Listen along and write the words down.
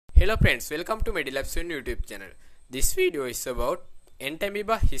Hello friends, welcome to MEDI YouTube channel. This video is about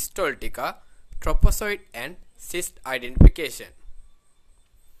Entamoeba histolytica, Trophozoite and cyst identification.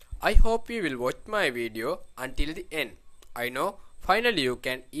 I hope you will watch my video until the end. I know finally you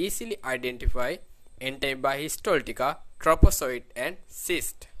can easily identify Entamoeba histolytica, Trophozoite and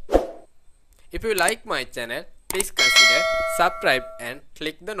cyst. If you like my channel, please consider subscribe and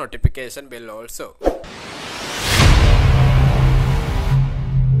click the notification bell also.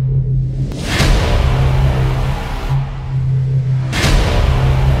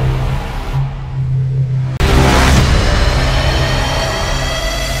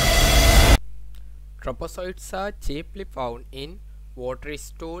 Trophozoites are chiefly found in watery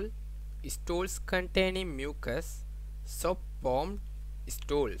stools containing mucus, soap-formed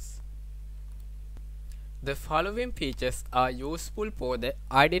stools. The following features are useful for the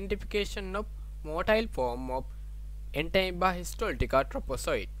identification of motile form of Entamoeba histolytica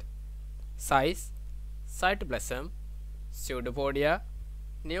trophozoite: size, cytoplasm, pseudopodia,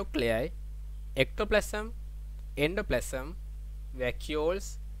 nuclei, ectoplasm, endoplasm,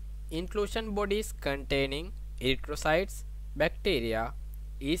 vacuoles, inclusion bodies containing erythrocytes, bacteria,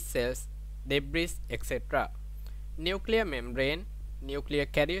 yeast cells, debris, etc. Nuclear membrane, nuclear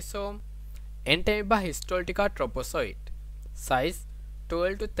karyosome. Entamoeba histolytica trophozoite. Size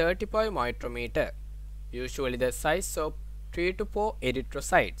 12 to 35 micrometer. Usually the size of 3 to 4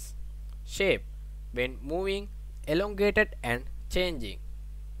 erythrocytes. Shape: when moving, elongated and changing.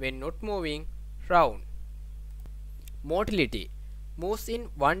 When not moving, round. Motility: moves in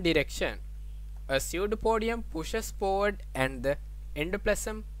one direction. A pseudopodium pushes forward and the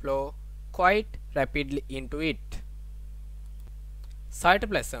endoplasm flows quite rapidly into it.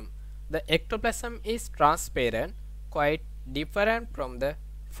 Cytoplasm: the ectoplasm is transparent, quite different from the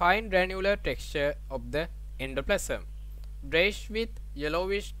fine granular texture of the endoplasm, grayish with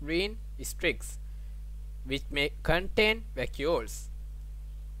yellowish-green streaks, which may contain vacuoles.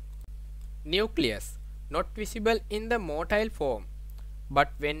 Nucleus: not visible in the motile form,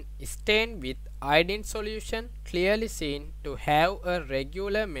 but when stained with iodine solution, clearly seen to have a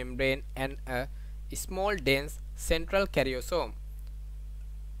regular membrane and a small dense central karyosome,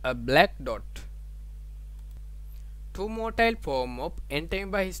 a black dot. Two motile forms of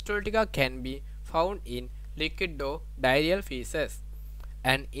Entamoeba histolytica can be found in liquid or diarrheal feces,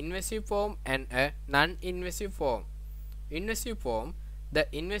 an invasive form and a non-invasive form. Invasive form: the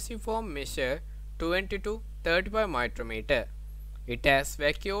invasive form measures 20 to 35 micrometer. It has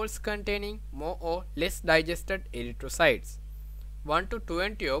vacuoles containing more or less digested erythrocytes, 1 to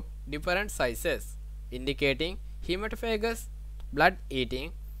 20 of different sizes, indicating hematophagous,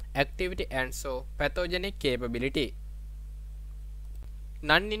 blood-eating activity and so pathogenic capability.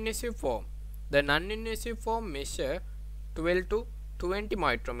 Non-invasive form: the non-invasive form measures 12 to 20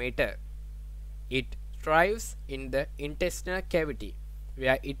 micrometer. It thrives in the intestinal cavity,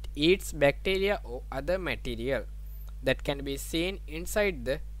 where it eats bacteria or other material that can be seen inside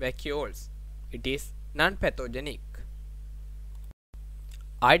the vacuoles. It is non-pathogenic.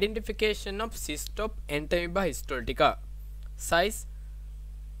 Identification of cyst of Entamoeba histolytica. Size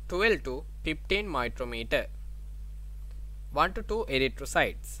 12 to 15 micrometer. 1 to 2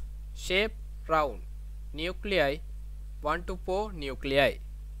 erythrocytes. Shape round. Nuclei 1 to 4 nuclei.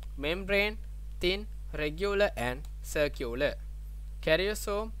 Membrane thin, regular and circular.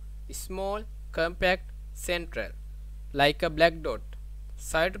 Karyosome small, compact, central, like a black dot.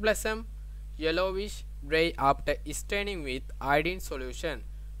 Cytoplasm yellowish grey after staining with iodine solution,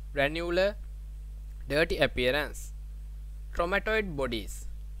 granular, dirty appearance. Chromatoid bodies: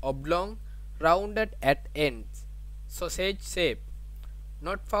 oblong, rounded at ends, sausage shape,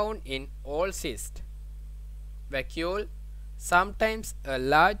 not found in all cysts. Vacuole: sometimes a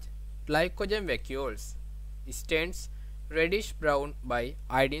large glycogen vacuoles, stains reddish brown by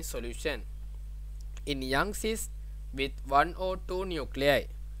iodine solution. In young cysts with 1 or 2 nuclei.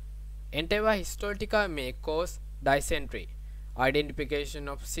 Entamoeba histolytica may cause dysentery. Identification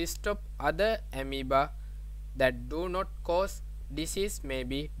of cysts of other amoeba that do not cause disease may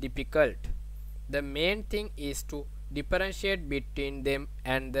be difficult. The main thing is to differentiate between them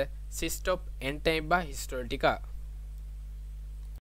and the cyst of Entamoeba histolytica.